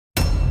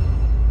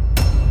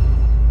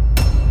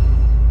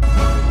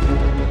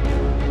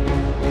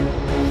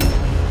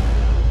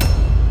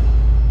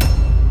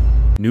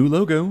New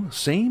logo,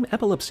 same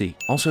epilepsy.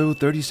 Also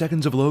 30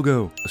 seconds of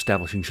logo.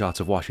 Establishing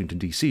shots of Washington,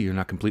 D.C. are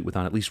not complete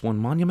without at least one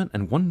monument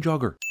and one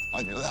jogger.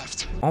 On your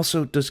left.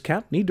 Also, does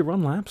Cap need to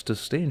run laps to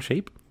stay in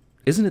shape?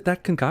 Isn't it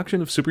that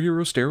concoction of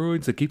superhero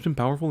steroids that keeps him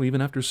powerful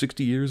even after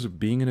 60 years of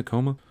being in a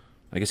coma?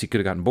 I guess he could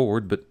have gotten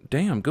bored, but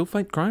damn, go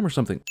fight crime or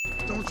something.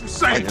 Don't you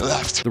say on your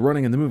left. The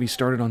running in the movie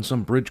started on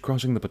some bridge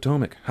crossing the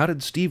Potomac. How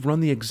did Steve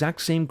run the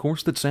exact same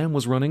course that Sam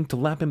was running to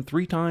lap him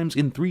 3 times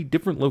in 3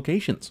 different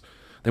locations?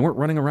 They weren't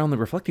running around the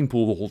reflecting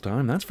pool the whole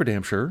time, that's for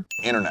damn sure.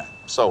 Internet,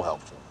 so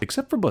helpful.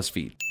 Except for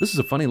BuzzFeed. This is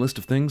a funny list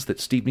of things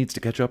that Steve needs to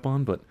catch up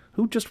on, but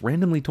who just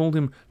randomly told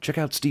him, check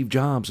out Steve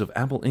Jobs of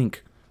Apple Inc.?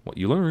 What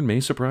you learn may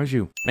surprise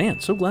you. Man,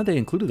 so glad they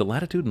included the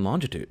latitude and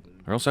longitude,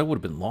 or else I would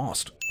have been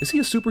lost. Is he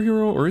a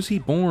superhero or is he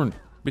born?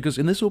 Because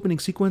in this opening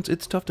sequence,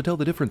 it's tough to tell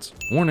the difference.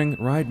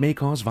 Warning, ride may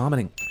cause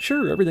vomiting.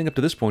 Sure, everything up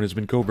to this point has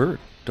been covert,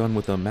 done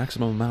with a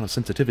maximum amount of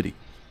sensitivity.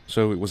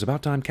 So it was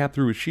about time Cap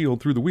threw his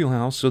shield through the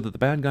wheelhouse so that the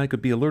bad guy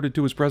could be alerted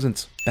to his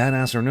presence.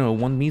 Badass or no,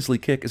 one measly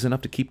kick is enough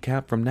to keep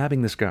Cap from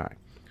nabbing this guy.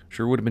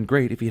 Sure would have been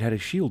great if he'd had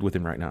his shield with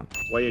him right now.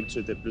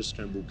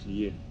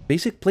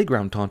 Basic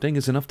playground taunting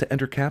is enough to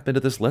enter Cap into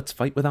this let's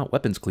fight without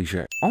weapons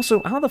cliche.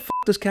 Also, how the f***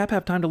 does Cap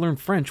have time to learn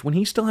French when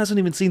he still hasn't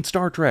even seen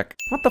Star Trek?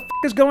 What the f***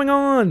 is going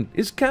on?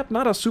 Is Cap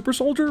not a super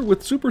soldier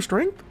with super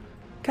strength?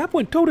 Cap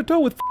went toe-to-toe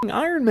with f***ing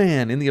Iron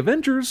Man in the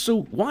Avengers,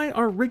 so why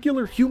are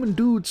regular human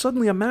dudes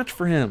suddenly a match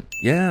for him?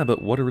 Yeah,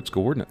 but what are its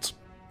coordinates?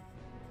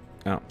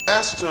 Oh.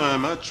 Last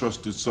time I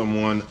trusted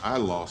someone, I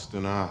lost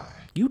an eye.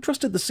 You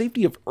trusted the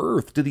safety of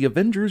Earth to the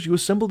Avengers you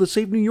assembled to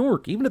save New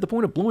York, even to the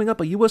point of blowing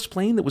up a US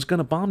plane that was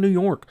gonna bomb New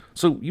York.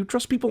 So you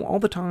trust people all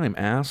the time,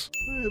 ass.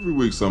 Every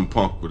week some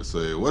punk would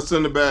say, what's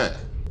in the bag?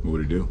 What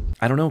would he do?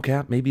 I don't know,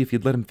 Cap. Maybe if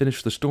you'd let him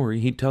finish the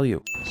story, he'd tell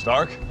you.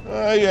 Stark?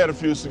 He had a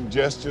few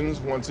suggestions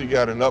once he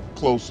got an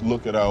up-close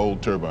look at our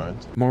old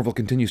turbines. Marvel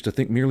continues to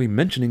think merely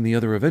mentioning the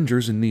other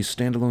Avengers in these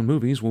standalone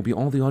movies will be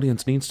all the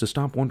audience needs to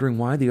stop wondering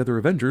why the other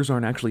Avengers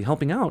aren't actually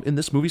helping out in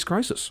this movie's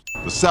crisis.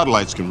 The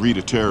satellites can read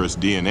a terrorist's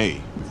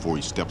DNA before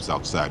he steps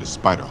outside his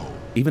spider hole.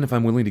 Even if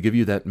I'm willing to give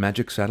you that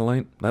magic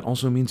satellite, that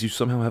also means you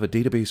somehow have a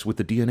database with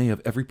the DNA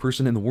of every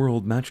person in the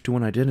world matched to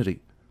an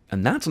identity.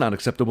 And that's not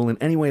acceptable in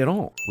any way at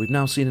all. We've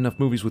now seen enough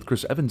movies with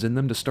Chris Evans in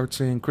them to start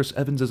saying Chris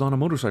Evans is on a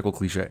motorcycle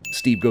cliche.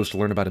 Steve goes to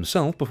learn about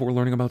himself before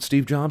learning about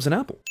Steve Jobs and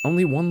Apple.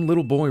 Only one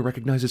little boy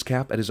recognizes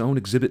Cap at his own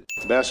exhibit.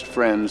 Best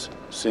friends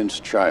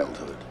since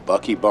childhood.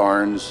 Bucky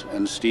Barnes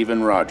and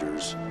Steven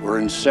Rogers were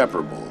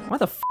inseparable. Why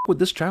the f*** would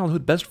this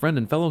childhood best friend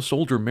and fellow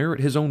soldier merit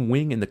his own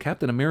wing in the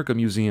Captain America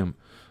Museum?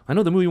 I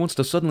know the movie wants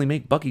to suddenly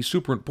make Bucky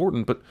super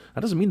important, but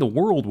that doesn't mean the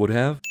world would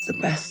have. The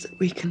best that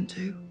we can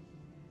do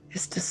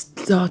is to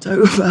start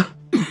over.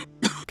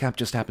 Cap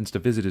just happens to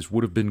visit his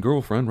would-have-been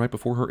girlfriend right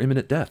before her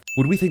imminent death.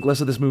 Would we think less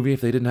of this movie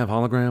if they didn't have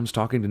holograms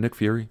talking to Nick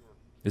Fury?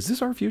 Is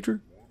this our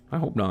future? I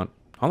hope not.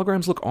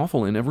 Holograms look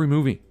awful in every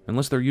movie,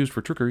 unless they're used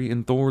for trickery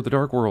in Thor: The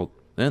Dark World.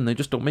 Then they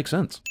just don't make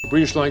sense. A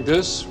breach like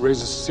this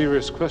raises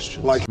serious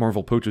questions. Like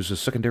Marvel poaches a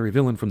secondary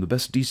villain from the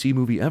best DC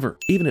movie ever.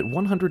 Even at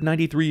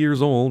 193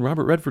 years old,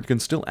 Robert Redford can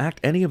still act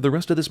any of the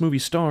rest of this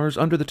movie's stars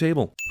under the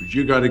table. But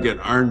you gotta get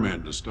Iron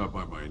Man to stop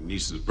by my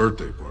niece's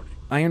birthday party.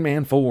 Iron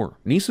Man 4,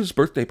 niece's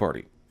birthday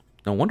party.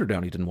 No wonder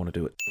Downey didn't want to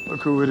do it.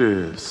 Look who it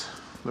is.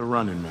 The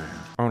Running Man.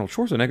 Arnold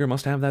Schwarzenegger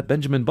must have that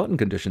Benjamin Button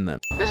condition then.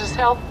 This is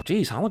help.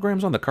 Geez,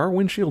 holograms on the car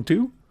windshield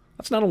too?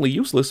 That's not only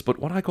useless, but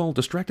what I call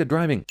distracted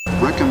driving.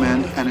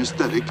 Recommend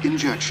anesthetic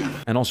injection.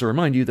 And also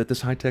remind you that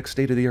this high-tech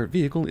state-of-the-art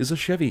vehicle is a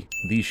Chevy.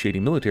 These shady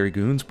military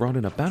goons brought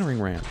in a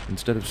battering ram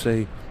instead of,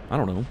 say, I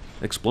don't know,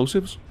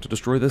 explosives to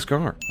destroy this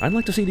car. I'd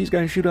like to see these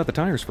guys shoot out the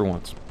tires for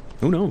once.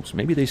 Who knows,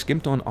 maybe they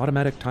skimped on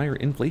automatic tire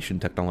inflation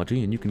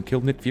technology and you can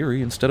kill Nick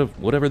Fury instead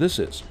of whatever this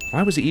is.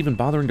 Why was he even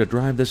bothering to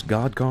drive this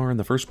god car in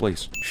the first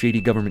place? Shady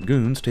government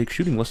goons take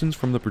shooting lessons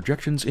from the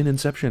projections in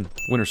Inception.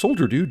 Winter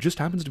Soldier dude just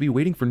happens to be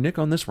waiting for Nick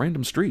on this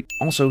random street.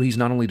 Also, he's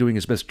not only doing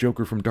his best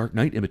Joker from Dark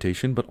Knight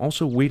imitation, but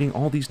also waiting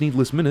all these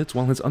needless minutes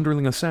while his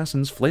underling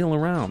assassins flail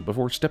around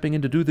before stepping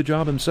in to do the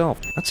job himself.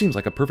 That seems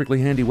like a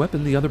perfectly handy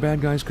weapon the other bad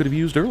guys could have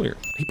used earlier.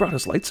 He brought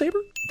his lightsaber?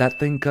 That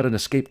thing cut an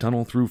escape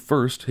tunnel through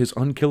first his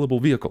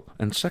unkillable vehicle,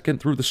 and second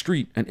through the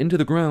street and into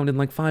the ground in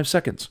like 5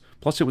 seconds.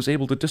 Plus it was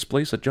able to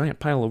displace a giant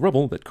pile of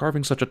rubble that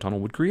carving such a tunnel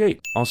would create.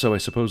 Also, I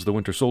suppose the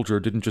Winter Soldier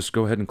didn't just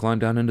go ahead and climb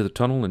down into the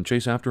tunnel and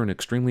chase after an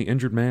extremely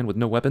injured man with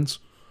no weapons.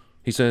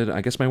 He said,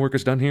 I guess my work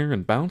is done here,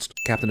 and bounced.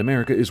 Captain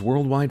America is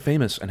worldwide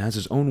famous and has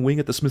his own wing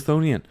at the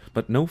Smithsonian,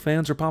 but no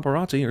fans or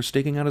paparazzi are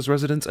staking out his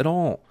residence at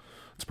all.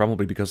 It's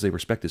probably because they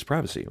respect his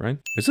privacy, right?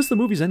 Is this the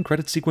movie's end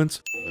credits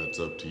sequence? That's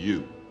up to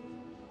you.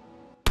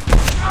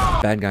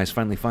 Bad guys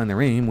finally find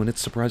their aim when it's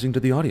surprising to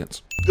the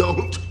audience.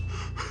 Don't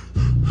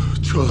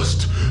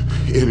trust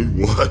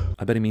anyone.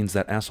 I bet he means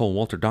that asshole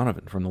Walter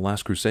Donovan from The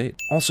Last Crusade.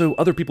 Also,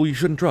 other people you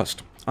shouldn't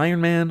trust. Iron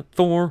Man,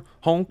 Thor,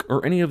 Hulk,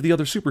 or any of the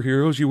other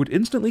superheroes you would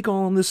instantly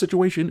call in this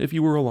situation if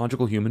you were a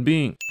logical human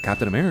being.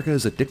 Captain America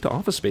is a dick to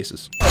Office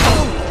Spaces.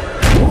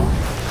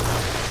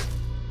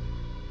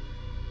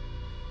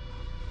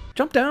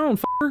 Jump down,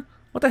 f***er!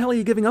 What the hell are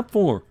you giving up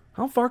for?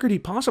 How far could he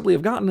possibly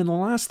have gotten in the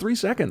last 3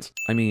 seconds?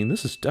 I mean,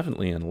 this is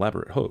definitely an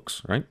elaborate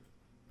hoax, right?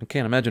 I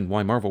can't imagine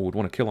why Marvel would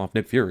want to kill off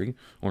Nick Fury,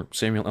 or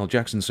Samuel L.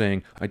 Jackson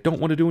saying, I don't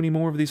want to do any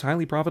more of these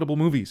highly profitable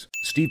movies.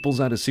 Steve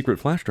pulls out his secret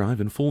flash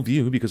drive in full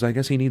view because I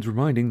guess he needs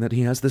reminding that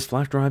he has this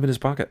flash drive in his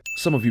pocket.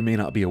 Some of you may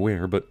not be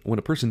aware, but when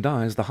a person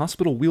dies, the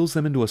hospital wheels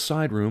them into a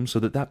side room so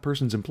that that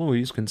person's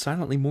employees can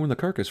silently mourn the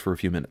carcass for a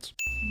few minutes.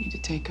 You need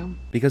to take him.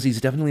 Because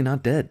he's definitely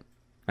not dead.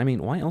 I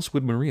mean, why else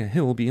would Maria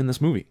Hill be in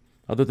this movie?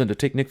 Other than to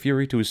take Nick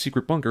Fury to his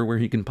secret bunker where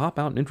he can pop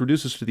out and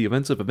introduce us to the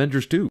events of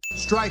Avengers 2.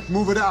 Strike,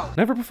 move it out.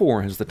 Never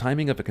before has the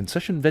timing of a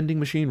concession vending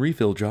machine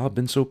refill job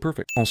been so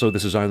perfect. Also,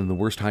 this is either the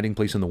worst hiding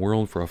place in the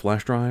world for a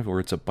flash drive, or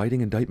it's a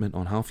biting indictment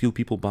on how few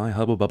people buy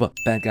Hubba Bubba.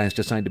 Bad guys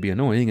decide to be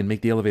annoying and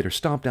make the elevator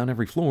stop down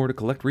every floor to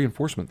collect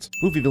reinforcements.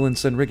 Movie villains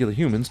send regular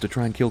humans to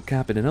try and kill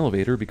Cap in an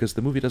elevator because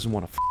the movie doesn't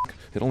want to f***.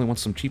 It only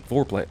wants some cheap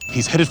foreplay.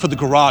 He's headed for the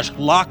garage.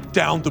 Lock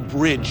down the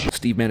bridge.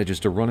 Steve manages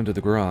to run into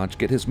the garage,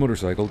 get his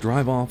motorcycle,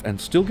 drive off, and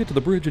still get to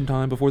the bridge in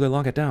time before they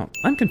lock it down.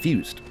 I'm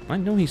confused. I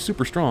know he's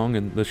super strong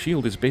and the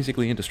shield is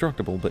basically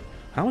indestructible, but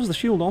how is the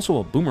shield also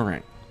a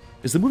boomerang?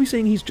 Is the movie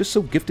saying he's just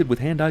so gifted with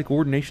hand-eye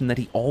coordination that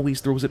he always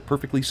throws it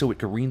perfectly so it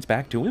careens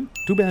back to him?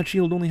 Too bad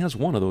S.H.I.E.L.D. only has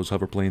one of those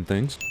hoverplane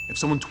things. If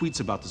someone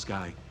tweets about this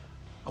guy,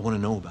 I want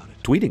to know about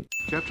it. Tweeting.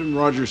 Captain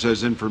Rogers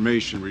has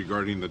information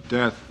regarding the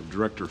death of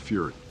Director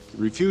Fury.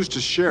 He refused to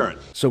share it.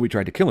 So we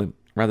tried to kill him,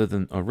 rather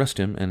than arrest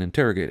him and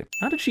interrogate him.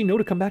 How did she know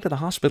to come back to the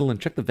hospital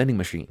and check the vending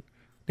machine?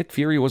 Nick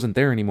Fury wasn't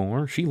there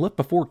anymore, she left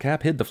before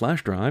Cap hid the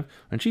flash drive,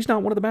 and she's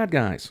not one of the bad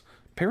guys.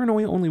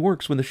 Paranoia only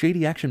works when the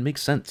shady action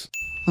makes sense.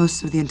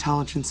 Most of the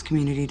intelligence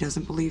community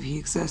doesn't believe he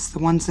exists. The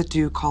ones that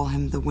do call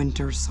him the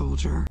Winter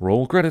Soldier.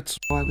 Roll credits.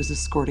 I was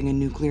escorting a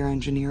nuclear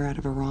engineer out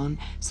of Iran.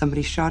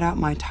 Somebody shot out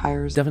my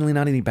tires. Definitely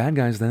not any bad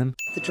guys then.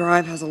 The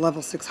drive has a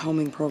level 6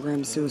 homing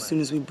program, so as soon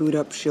as we boot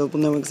up, S.H.I.E.L.D. will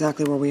know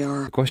exactly where we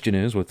are. The question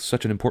is, with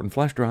such an important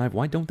flash drive,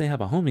 why don't they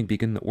have a homing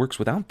beacon that works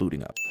without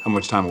booting up? How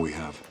much time will we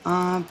have?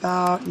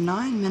 About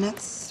 9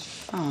 minutes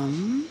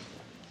from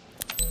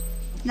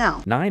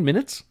now. 9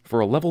 minutes? For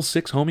a level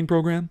 6 homing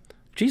program?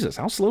 Jesus,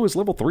 how slow is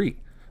level 3?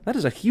 That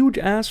is a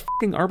huge-ass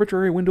fucking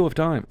arbitrary window of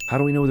time. How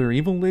do we know they're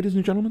evil, ladies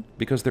and gentlemen?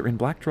 Because they're in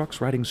black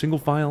trucks riding single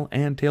file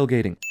and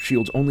tailgating.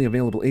 S.H.I.E.L.D.'s only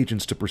available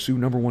agents to pursue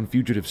 #1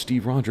 fugitive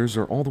Steve Rogers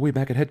are all the way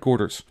back at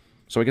headquarters.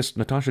 So I guess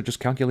Natasha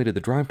just calculated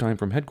the drive time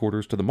from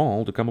headquarters to the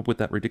mall to come up with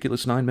that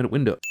ridiculous 9-minute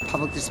window.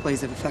 Public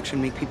displays of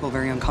affection make people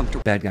very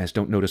uncomfortable. Bad guys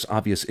don't notice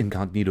obvious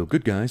incognito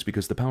good guys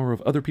because the power of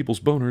other people's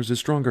boners is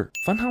stronger.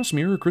 Funhouse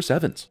mirror Chris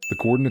Evans. The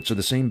coordinates are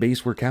the same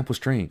base where Cap was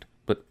trained,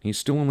 but he's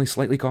still only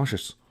slightly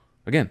cautious.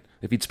 Again,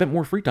 if he'd spent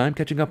more free time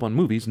catching up on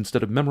movies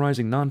instead of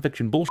memorizing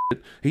non-fiction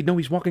bullshit, he'd know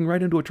he's walking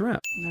right into a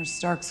trap. There's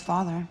Stark's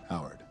father.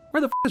 Howard.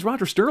 Where the f*** is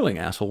Roger Sterling,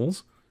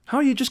 assholes? How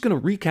are you just gonna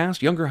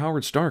recast younger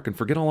Howard Stark and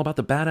forget all about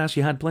the badass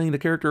you had playing the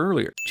character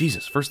earlier?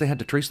 Jesus, first they had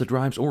to trace the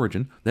drive's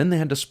origin, then they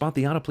had to spot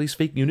the out-of-place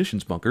fake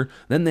munitions bunker,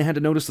 then they had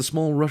to notice the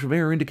small rush of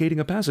air indicating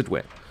a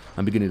passageway.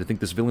 I'm beginning to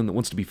think this villain that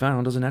wants to be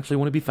found doesn't actually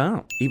want to be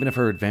found. Even if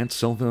her advanced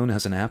cell phone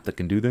has an app that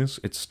can do this,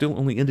 it's still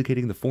only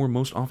indicating the 4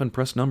 most often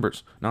pressed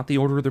numbers, not the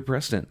order they're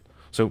pressed in.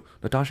 So,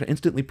 Natasha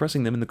instantly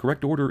pressing them in the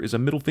correct order is a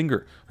middle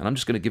finger, and I'm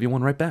just gonna give you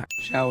one right back.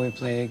 Shall we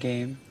play a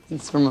game?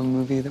 It's from a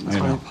movie that was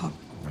really popular.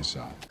 I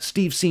saw it.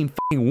 Steve's seen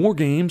f***ing War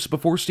Games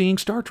before seeing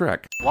Star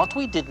Trek. What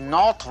we did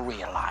not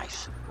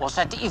realize was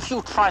that if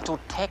you try to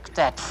take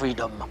that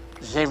freedom,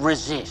 they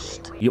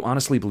resist. You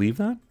honestly believe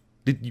that?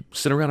 Did you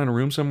sit around in a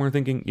room somewhere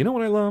thinking, you know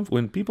what I love?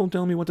 When people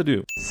tell me what to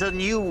do. The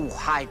new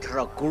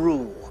Hydra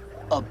grew,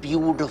 a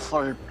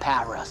beautiful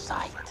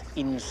parasite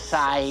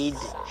inside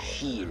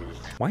S.H.I.E.L.D.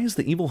 Why is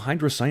the evil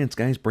Hydra science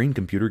guy's brain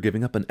computer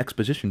giving up an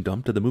exposition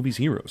dump to the movie's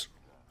heroes?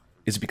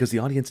 Is it because the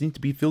audience needs to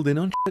be filled in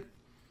on shit?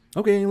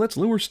 Okay, let's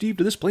lure Steve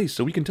to this place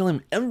so we can tell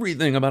him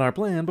everything about our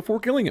plan before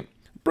killing him.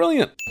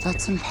 Brilliant!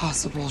 That's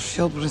impossible.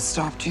 S.H.I.E.L.D. would have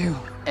stopped you.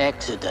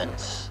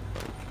 Accidents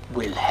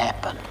will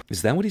happen.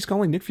 Is that what he's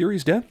calling Nick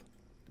Fury's death?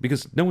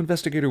 Because no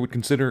investigator would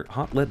consider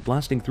hot lead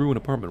blasting through an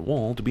apartment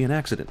wall to be an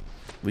accident.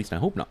 At least I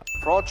hope not.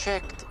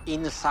 Project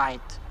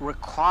Insight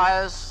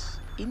requires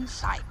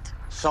insight.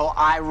 So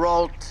I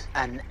wrote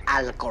an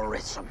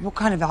algorithm. What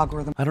kind of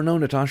algorithm? I don't know,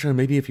 Natasha.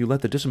 Maybe if you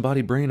let the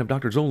disembodied brain of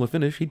Dr. Zola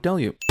finish, he'd tell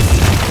you.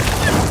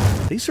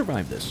 They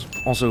survived this.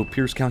 Also,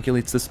 Pierce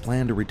calculates this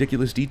plan to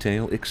ridiculous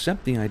detail,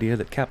 except the idea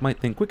that Cap might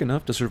think quick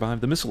enough to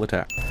survive the missile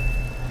attack.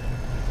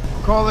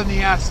 Call in the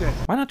asset.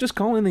 Why not just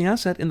call in the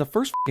asset in the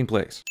first f***ing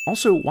place?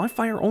 Also, why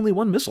fire only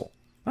one missile?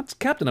 That's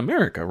Captain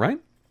America, right?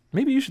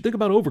 Maybe you should think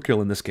about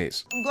overkill in this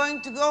case. I'm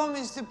going to go,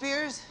 Mr.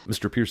 Pierce.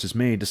 Mr. Pierce's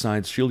maid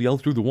decides she'll yell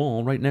through the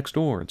wall right next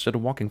door instead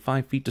of walking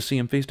 5 feet to see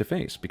him face to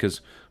face,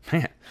 because,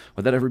 man,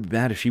 would that ever be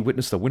bad if she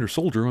witnessed the Winter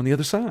Soldier on the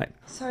other side?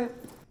 Sorry.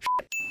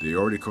 They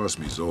already cost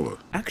me Zola.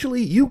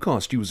 Actually, you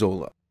cost you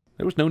Zola.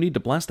 There was no need to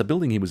blast the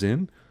building he was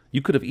in.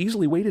 You could have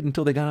easily waited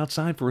until they got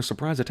outside for a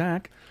surprise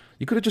attack.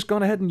 You could have just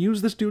gone ahead and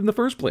used this dude in the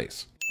first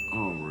place.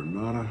 Oh,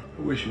 Renata,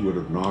 I wish you would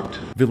have knocked.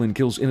 Villain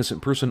kills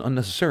innocent person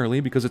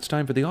unnecessarily because it's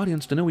time for the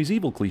audience to know he's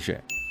evil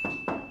cliché.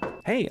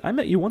 Hey, I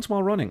met you once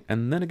while running,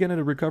 and then again at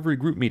a recovery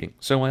group meeting,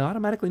 so I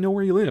automatically know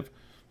where you live.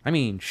 I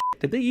mean, shit,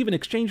 did they even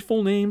exchange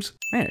full names?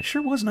 Man, it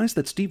sure was nice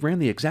that Steve ran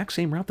the exact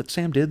same route that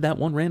Sam did that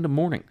one random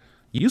morning.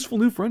 Useful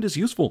new friend is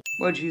useful.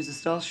 What'd you use, a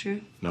stealth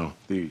chute? No,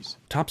 these.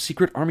 Top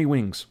secret army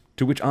wings,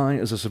 to which I,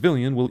 as a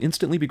civilian, will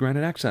instantly be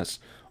granted access,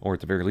 or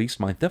at the very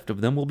least, my theft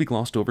of them will be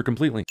glossed over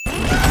completely.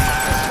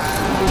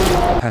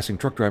 Passing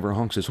truck driver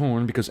honks his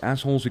horn because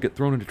assholes who get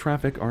thrown into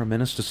traffic are a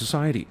menace to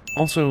society.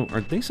 Also,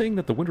 are they saying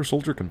that the Winter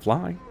Soldier can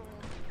fly?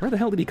 Where the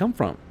hell did he come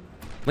from?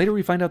 Later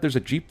we find out there's a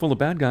Jeep full of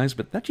bad guys,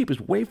 but that Jeep is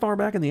way far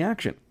back in the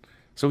action.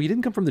 So he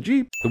didn't come from the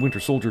Jeep. The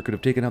Winter Soldier could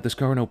have taken out this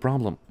car no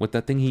problem, with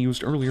that thing he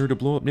used earlier to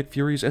blow up Nick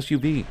Fury's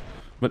SUV.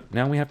 But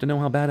now we have to know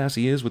how badass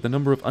he is with the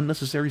number of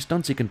unnecessary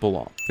stunts he can pull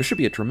off. There should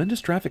be a tremendous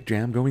traffic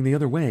jam going the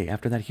other way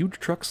after that huge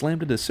truck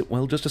slammed into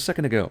Sitwell just a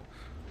second ago.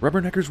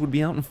 Rubberneckers would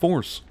be out in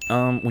force.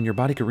 When your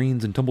body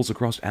careens and tumbles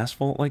across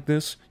asphalt like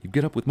this, you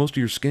get up with most of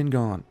your skin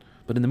gone.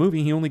 But in the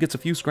movie, he only gets a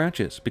few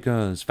scratches,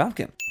 because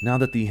Falcon. Now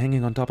that the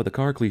hanging on top of the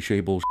car cliche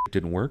bullshit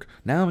didn't work,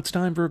 now it's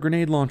time for a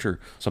grenade launcher,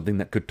 something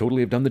that could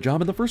totally have done the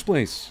job in the first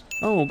place.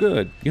 Oh,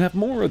 good. You have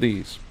more of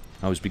these.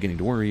 I was beginning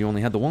to worry you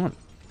only had the one.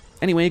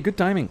 Anyway, good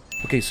timing.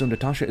 Okay, so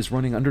Natasha is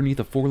running underneath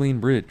a 4-lane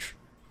bridge.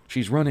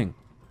 She's running.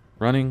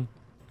 Running.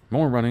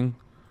 More running.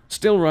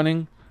 Still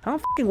running. How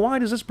fucking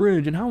wide is this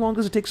bridge, and how long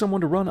does it take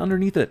someone to run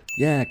underneath it?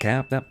 Yeah,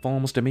 Cap, that fall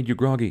must have made you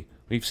groggy.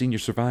 We've seen you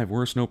survive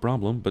worse, no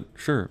problem, but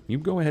sure, you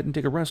go ahead and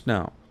take a rest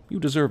now. You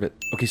deserve it.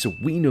 Okay, so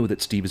we know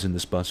that Steve is in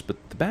this bus, but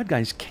the bad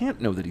guys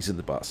can't know that he's in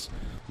the bus.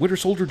 Winter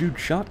Soldier dude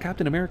shot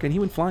Captain America and he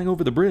went flying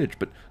over the bridge,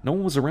 but no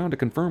one was around to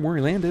confirm where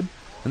he landed,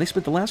 and they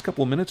spent the last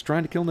couple of minutes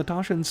trying to kill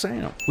Natasha and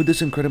Sam. Would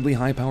this incredibly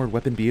high-powered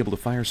weapon be able to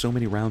fire so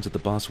many rounds at the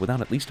bus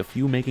without at least a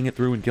few making it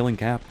through and killing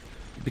Cap?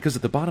 Because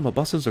at the bottom of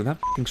buses are that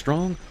fucking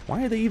strong,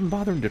 why are they even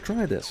bothering to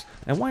try this?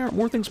 And why aren't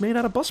more things made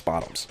out of bus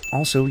bottoms?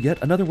 Also,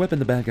 yet another weapon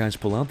the bad guys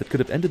pull out that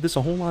could have ended this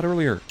a whole lot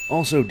earlier.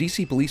 Also,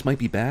 DC police might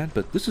be bad,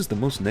 but this is the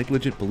most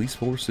negligent police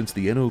force since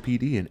the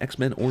NOPD and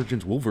X-Men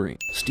Origins Wolverine.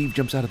 Steve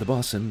jumps out of the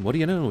bus and what do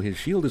you know, his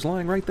shield is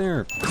lying right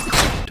there.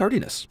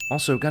 Tardiness.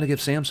 Also, gotta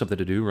give Sam something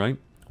to do, right?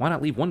 Why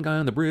not leave one guy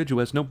on the bridge who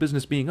has no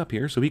business being up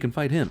here so he can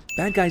fight him?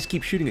 Bad guys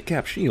keep shooting at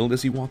Cap's shield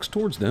as he walks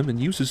towards them and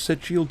uses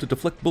said shield to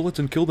deflect bullets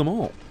and kill them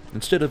all,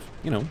 instead of,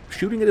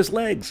 shooting at his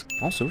legs.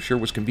 Also, sure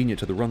was convenient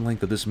to the run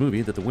length of this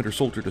movie that the Winter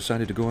Soldier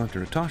decided to go after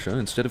Natasha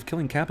instead of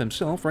killing Cap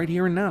himself right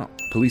here and now.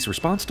 Police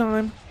response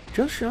time?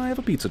 Just shy of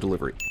a pizza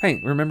delivery.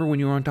 Hey, remember when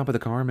you were on top of the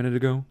car a minute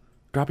ago?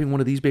 Dropping one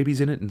of these babies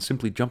in it and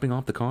simply jumping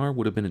off the car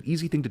would have been an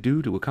easy thing to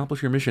do to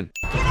accomplish your mission.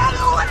 Get out of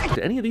the way!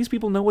 Do any of these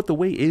people know what the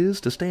way is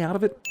to stay out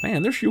of it?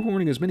 Man, they're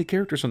shoehorning as many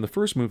characters from the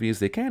first movie as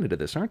they can into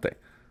this, aren't they?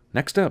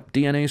 Next up,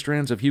 DNA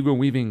strands of Hugo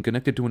Weaving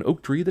connected to an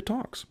oak tree that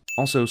talks.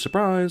 Also,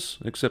 surprise,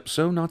 except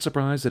so not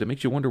surprised that it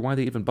makes you wonder why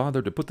they even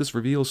bothered to put this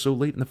reveal so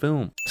late in the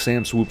film.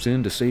 Sam swoops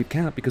in to save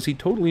Cap because he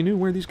totally knew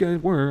where these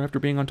guys were after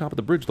being on top of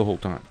the bridge the whole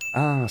time.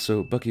 Ah,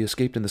 so Bucky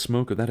escaped in the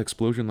smoke of that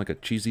explosion like a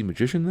cheesy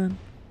magician then?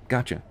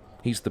 Gotcha.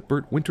 He's the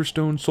Burt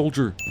Winterstone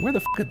soldier. Where the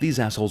fuck have these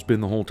assholes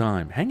been the whole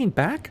time? Hanging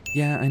back?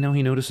 Yeah, I know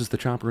he notices the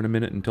chopper in a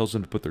minute and tells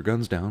them to put their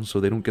guns down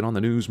so they don't get on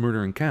the news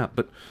murdering Cap,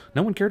 but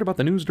no one cared about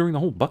the news during the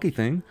whole Bucky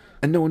thing.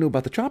 And no one knew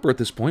about the chopper at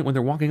this point when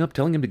they're walking up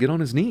telling him to get on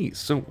his knees.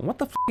 So what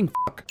the fucking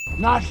fuck?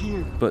 Not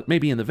here. But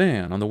maybe in the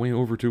van on the way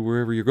over to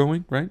wherever you're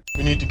going, right?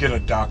 We need to get a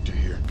doctor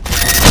here.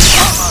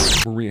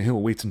 Maria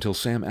Hill waits until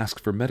Sam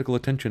asks for medical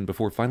attention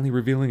before finally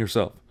revealing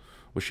herself.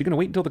 Was she going to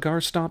wait until the car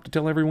stopped to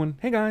tell everyone,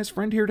 hey guys,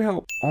 friend here to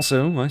help?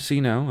 Also, I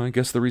see now, I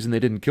guess the reason they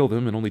didn't kill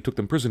them and only took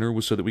them prisoner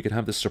was so that we could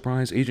have this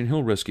surprise Agent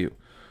Hill rescue.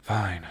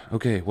 Fine,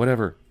 okay,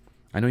 whatever.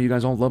 I know you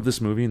guys all love this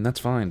movie, and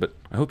that's fine, but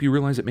I hope you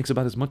realize it makes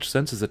about as much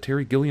sense as a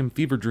Terry Gilliam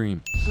fever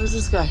dream. Who's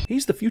this guy?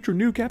 He's the future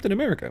new Captain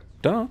America.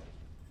 Duh.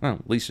 Well,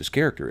 at least his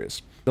character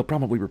is. They'll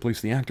probably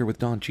replace the actor with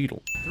Don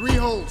Cheadle. 3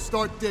 holes,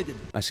 start digging.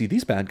 I see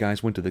these bad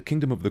guys went to the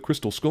Kingdom of the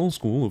Crystal Skull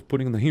school of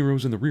putting the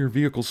heroes in the rear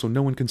vehicle so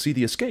no one can see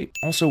the escape.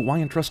 Also, why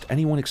entrust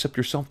anyone except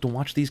yourself to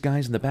watch these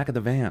guys in the back of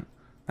the van?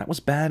 That was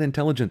bad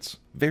intelligence.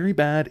 Very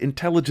bad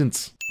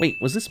intelligence. Wait,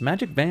 was this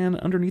magic van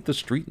underneath the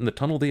street in the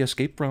tunnel they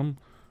escaped from?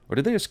 Or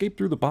did they escape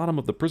through the bottom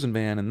of the prison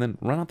van and then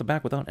run out the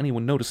back without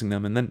anyone noticing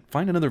them and then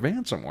find another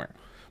van somewhere?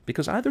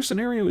 Because either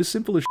scenario is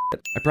simple as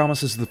shit. I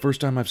promise this is the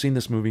first time I've seen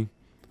this movie.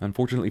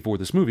 Unfortunately for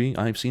this movie,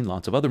 I've seen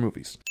lots of other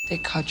movies. They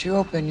cut you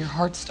open, your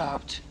heart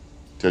stopped.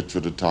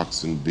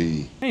 Tetrodotoxin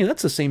B. Hey,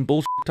 that's the same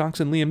bullshit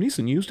toxin Liam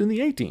Neeson used in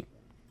the A-Team.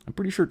 I'm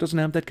pretty sure it doesn't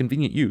have that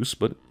convenient use,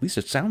 but at least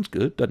it sounds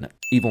good, doesn't it?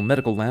 Evil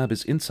Medical Lab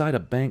is inside a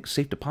bank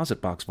safe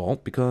deposit box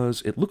vault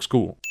because it looks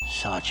cool.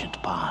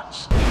 Sergeant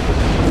Barnes.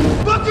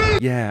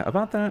 Bucky! Yeah,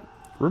 about that.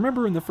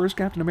 Remember in the first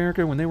Captain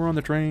America when they were on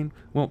the train?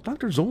 Well,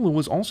 Dr. Zola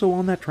was also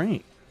on that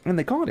train. And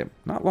they caught him,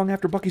 not long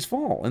after Bucky's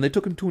fall, and they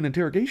took him to an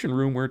interrogation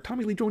room where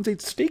Tommy Lee Jones ate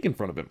steak in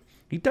front of him.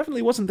 He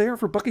definitely wasn't there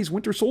for Bucky's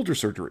Winter Soldier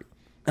surgery.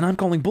 And I'm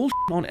calling bullshit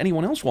on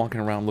anyone else walking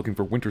around looking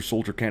for Winter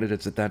Soldier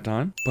candidates at that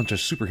time. Bunch of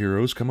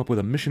superheroes come up with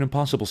a Mission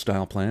Impossible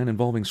style plan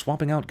involving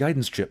swapping out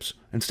guidance chips,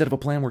 instead of a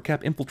plan where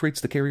Cap infiltrates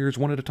the carriers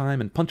one at a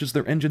time and punches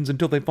their engines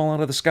until they fall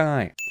out of the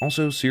sky.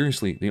 Also,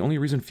 seriously, the only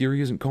reason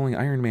Fury isn't calling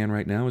Iron Man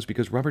right now is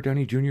because Robert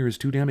Downey Jr. is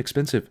too damn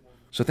expensive.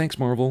 So thanks,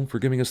 Marvel, for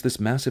giving us this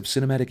massive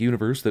cinematic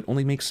universe that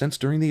only makes sense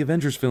during the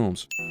Avengers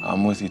films.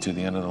 I'm with you to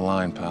the end of the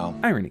line, pal.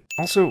 Irony.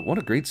 Also, what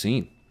a great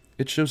scene.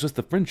 It shows us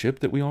the friendship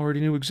that we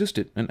already knew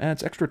existed, and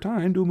adds extra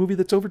time to a movie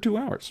that's over 2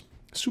 hours.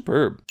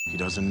 Superb. He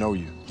doesn't know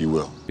you. He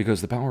will.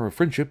 Because the power of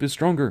friendship is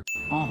stronger.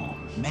 Oh,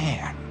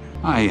 man.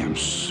 I am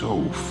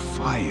so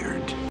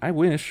fired. I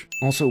wish.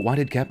 Also, why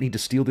did Cap need to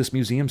steal this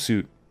museum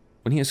suit?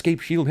 When he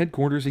escaped S.H.I.E.L.D.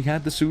 headquarters, he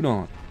had the suit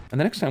on. And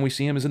the next time we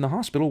see him is in the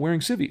hospital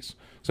wearing civvies.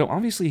 So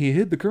obviously he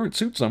hid the current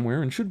suit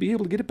somewhere and should be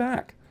able to get it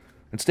back.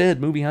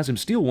 Instead, movie has him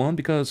steal one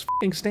because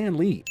f***ing Stan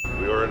Lee.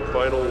 We are in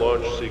final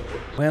launch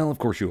sequence. Well, of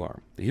course you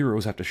are. The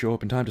heroes have to show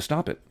up in time to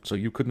stop it, so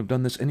you couldn't have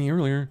done this any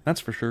earlier, that's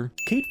for sure.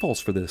 Kate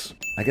falls for this.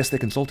 I guess they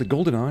consulted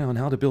GoldenEye on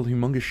how to build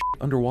humongous shit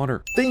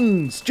underwater.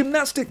 Things!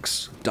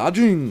 Gymnastics!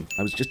 Dodging!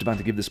 I was just about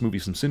to give this movie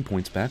some sin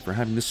points back for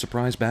having this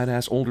surprise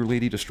badass older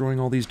lady destroying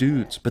all these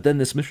dudes. But then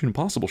this Mission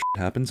Impossible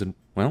shit happens and,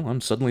 well, I'm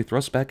suddenly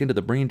thrust back into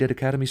the Brain Dead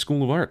Academy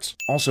School of Arts.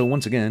 Also,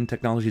 once again,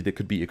 technology that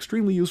could be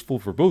extremely useful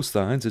for both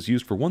sides is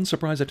used for one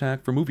surprise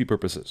attack for movie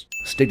purposes.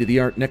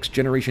 State-of-the-art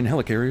next-generation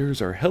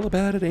helicarriers are hella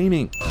bad at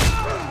aiming.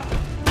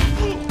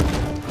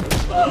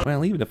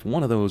 Well, even if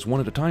one of those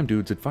one-at-a-time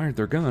dudes had fired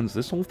their guns,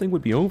 this whole thing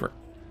would be over.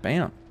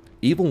 Bam.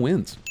 Evil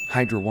wins.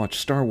 Hydra watched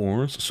Star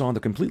Wars, saw the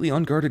completely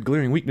unguarded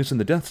glaring weakness in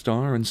the Death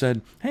Star, and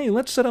said, hey,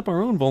 let's set up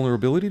our own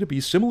vulnerability to be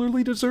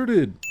similarly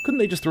deserted. Couldn't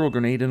they just throw a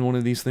grenade in one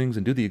of these things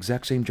and do the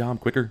exact same job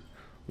quicker?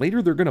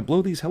 Later, they're gonna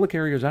blow these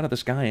helicarriers out of the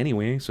sky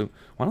anyway, so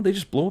why don't they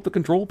just blow up the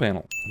control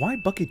panel? Why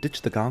Bucky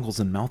ditch the goggles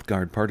and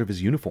mouthguard part of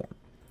his uniform?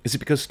 Is it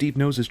because Steve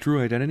knows his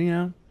true identity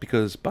now?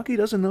 Because Bucky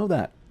doesn't know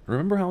that.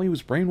 Remember how he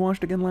was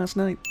brainwashed again last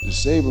night?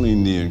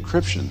 Disabling the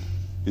encryption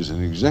is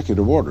an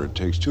executive order. It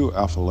takes 2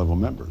 Alpha-level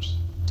members.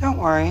 Don't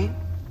worry.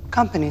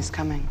 Company's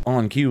coming.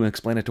 On cue,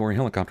 explanatory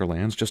helicopter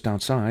lands just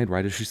outside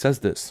right as she says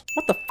this.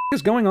 What the f***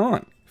 is going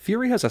on?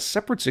 Fury has a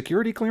separate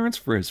security clearance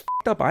for his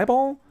f***ed up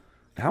eyeball?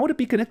 How would it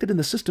be connected in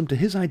the system to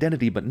his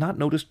identity but not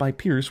noticed by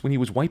Pierce when he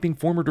was wiping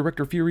former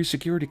Director Fury's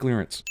security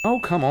clearance?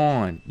 Oh, come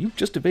on. You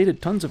just evaded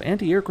tons of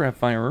anti-aircraft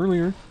fire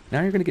earlier.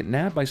 Now you're gonna get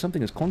nabbed by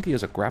something as clunky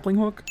as a grappling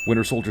hook?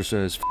 Winter Soldier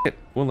says, f*** it,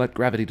 we'll let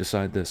gravity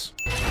decide this.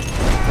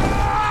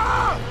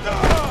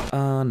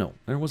 No.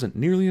 There wasn't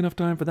nearly enough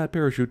time for that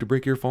parachute to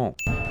break your fall.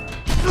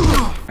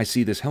 I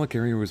see this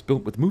helicarrier was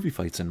built with movie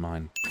fights in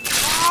mind.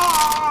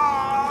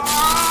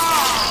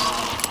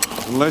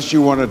 Unless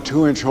you want a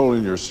 2-inch hole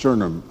in your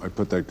sternum, I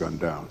put that gun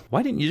down.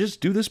 Why didn't you just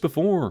do this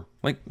before?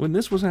 Like, when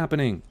this was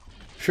happening?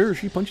 Sure,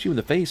 she punched you in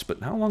the face,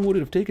 but how long would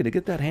it have taken to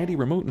get that handy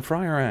remote and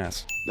fry her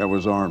ass? That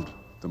was armed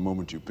the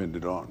moment you pinned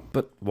it on.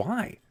 But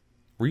why?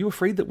 Were you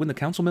afraid that when the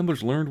council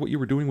members learned what you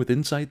were doing with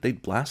Insight,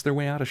 they'd blast their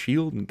way out of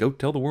S.H.I.E.L.D. and go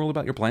tell the world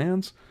about your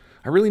plans?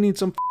 I really need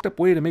some f***ed up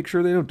way to make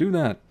sure they don't do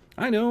that.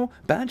 I know,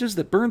 badges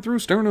that burn through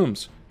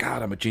sternums.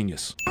 God, I'm a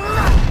genius.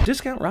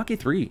 Discount Rocky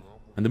 3,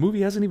 and the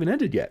movie hasn't even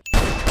ended yet.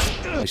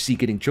 I see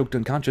getting choked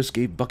unconscious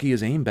gave Bucky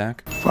his aim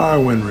back. Fire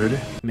when ready.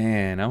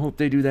 Man, I hope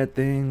they do that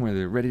thing where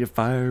they're ready to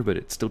fire, but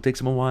it still takes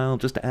them a while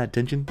just to add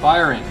tension.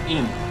 Firing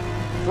in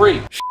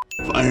 3.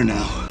 Fire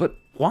now. But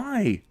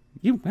why?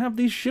 You have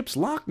these ships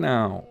locked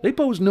now. They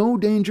pose no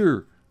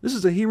danger. This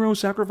is a hero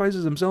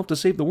sacrifices himself to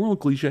save the world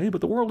cliche,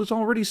 but the world is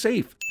already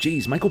safe.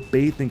 Jeez, Michael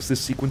Bay thinks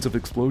this sequence of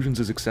explosions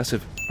is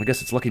excessive. I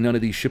guess it's lucky none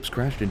of these ships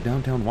crashed in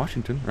downtown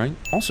Washington, right?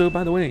 Also,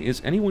 by the way,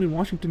 is anyone in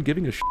Washington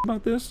giving a shit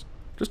about this?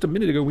 Just a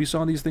minute ago, we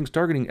saw these things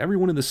targeting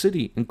everyone in the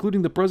city,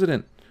 including the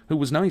president, who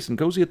was nice and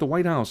cozy at the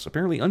White House,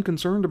 apparently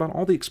unconcerned about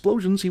all the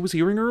explosions he was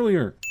hearing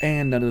earlier.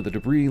 And none of the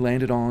debris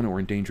landed on or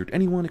endangered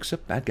anyone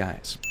except bad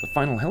guys. The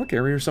final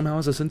helicarrier somehow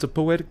has a sense of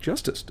poetic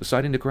justice,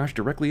 deciding to crash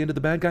directly into the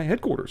bad guy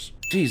headquarters.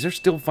 Geez, they're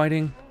still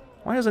fighting.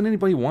 Why hasn't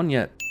anybody won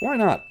yet? Why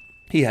not?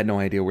 He had no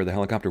idea where the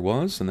helicopter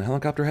was, and the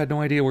helicopter had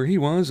no idea where he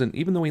was, and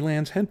even though he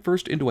lands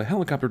headfirst into a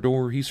helicopter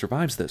door, he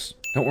survives this.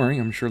 Don't worry,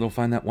 I'm sure they'll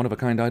find that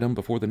one-of-a-kind item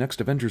before the next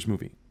Avengers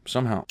movie.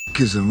 Somehow.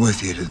 Because I'm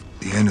with you to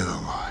the end of the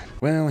line.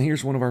 Well,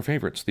 here's one of our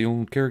favorites. The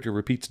old character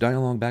repeats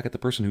dialogue back at the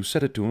person who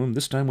said it to him,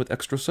 this time with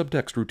extra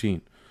subtext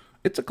routine.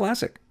 It's a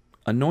classic.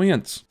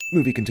 Annoyance.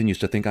 Movie continues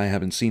to think I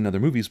haven't seen other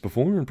movies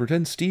before and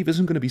pretends Steve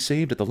isn't going to be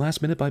saved at the last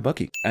minute by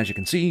Bucky. As you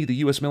can see, the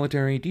US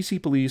military,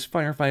 DC police,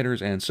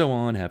 firefighters, and so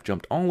on have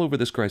jumped all over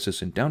this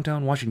crisis in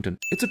downtown Washington.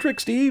 It's a trick,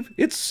 Steve!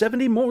 It's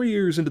 70 more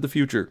years into the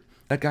future.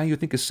 That guy you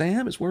think is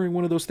Sam is wearing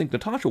one of those things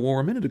Natasha wore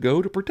a minute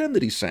ago to pretend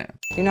that he's Sam.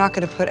 You're not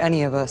gonna put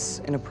any of us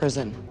in a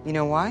prison. You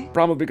know why?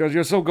 Probably because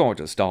you're so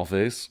gorgeous,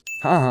 dollface.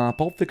 Haha,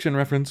 Pulp Fiction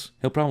reference.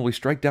 He'll probably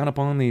strike down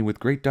upon thee with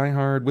great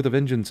diehard with a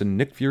vengeance and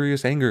Nick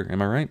Furious anger,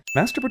 am I right?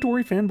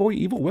 Masturbatory fanboy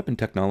evil weapon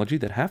technology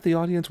that half the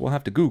audience will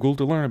have to Google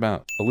to learn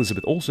about.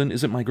 Elizabeth Olsen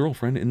isn't my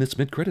girlfriend in this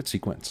mid-credit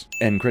sequence.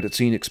 End credit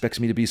scene expects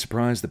me to be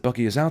surprised that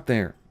Bucky is out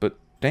there, but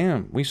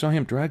damn, we saw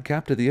him drag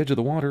Cap to the edge of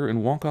the water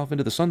and walk off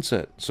into the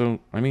sunset. So,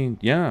 I mean,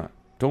 yeah,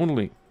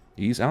 totally.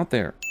 He's out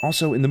there.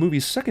 Also, in the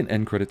movie's second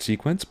end credit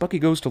sequence, Bucky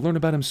goes to learn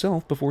about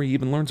himself before he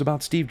even learns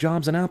about Steve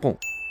Jobs and Apple.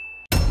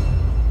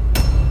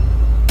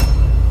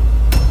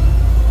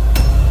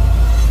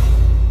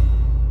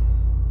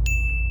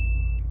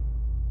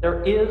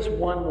 There is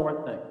one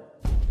more thing.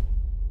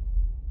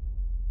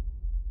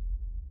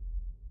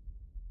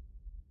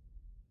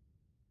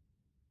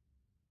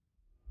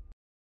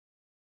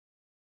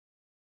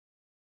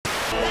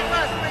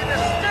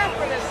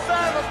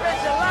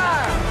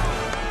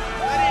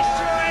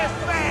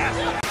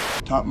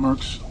 Top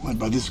mercs led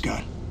by this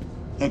guy,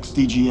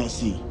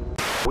 ex-DGSE.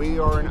 We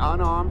are an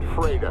unarmed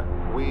freighter.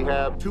 We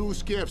have 2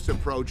 skiffs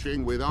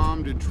approaching with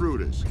armed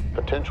intruders.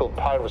 Potential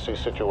piracy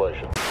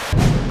situation.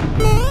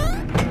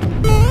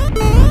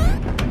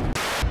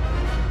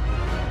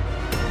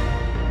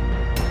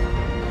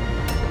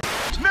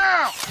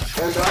 Now!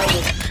 And I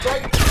will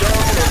strike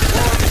down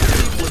upon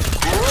thee with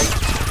great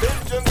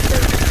vengeance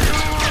and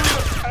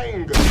pure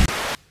anger.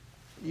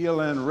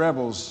 ELN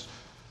rebels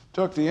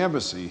took the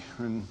embassy,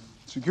 and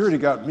security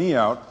got me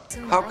out.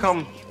 How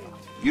come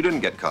you didn't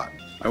get caught?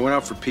 I went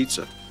out for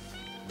pizza.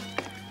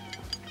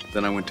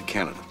 Then I went to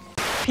Canada.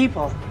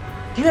 People,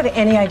 do you have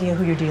any idea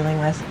who you're dealing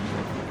with?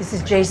 This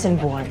is Jason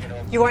Bourne.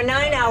 You are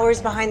 9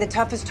 hours behind the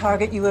toughest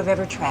target you have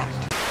ever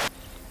tracked.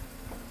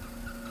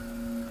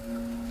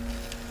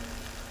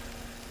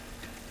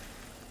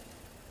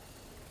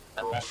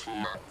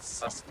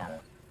 System.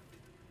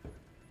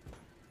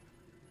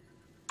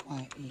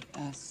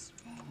 Y-E-S.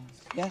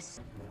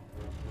 Yes.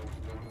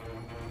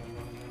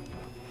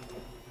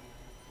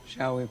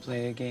 Shall we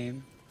play a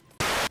game?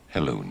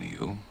 Hello,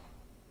 Neo.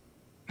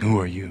 Who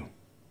are you?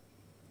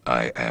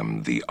 I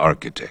am the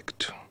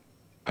architect.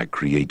 I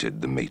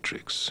created the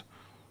Matrix.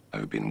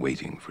 I've been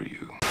waiting for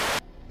you.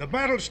 The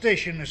battle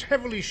station is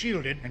heavily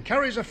shielded and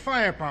carries a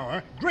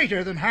firepower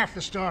greater than half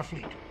the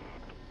Starfleet.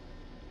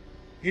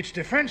 Its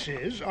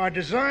defenses are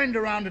designed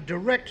around a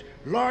direct,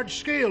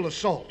 large-scale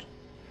assault.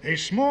 A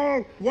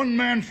small,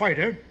 one-man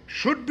fighter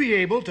should be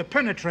able to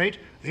penetrate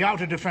the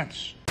outer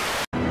defense.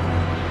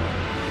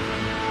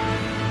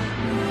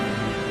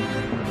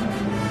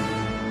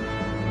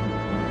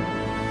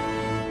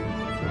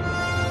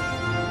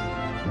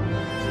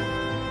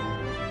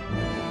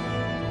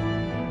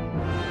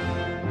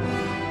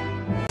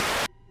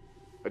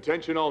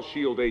 Attention all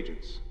S.H.I.E.L.D.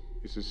 agents.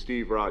 This is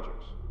Steve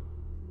Rogers.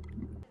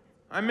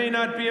 I may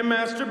not be a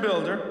master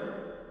builder.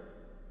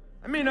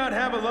 I may not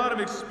have a lot of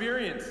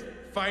experience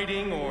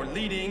fighting or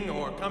leading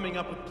or coming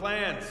up with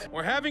plans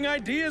or having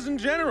ideas in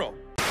general.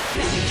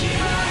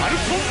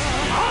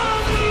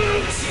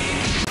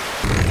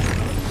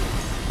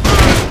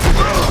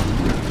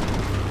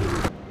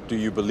 Do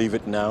you believe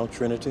it now,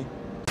 Trinity?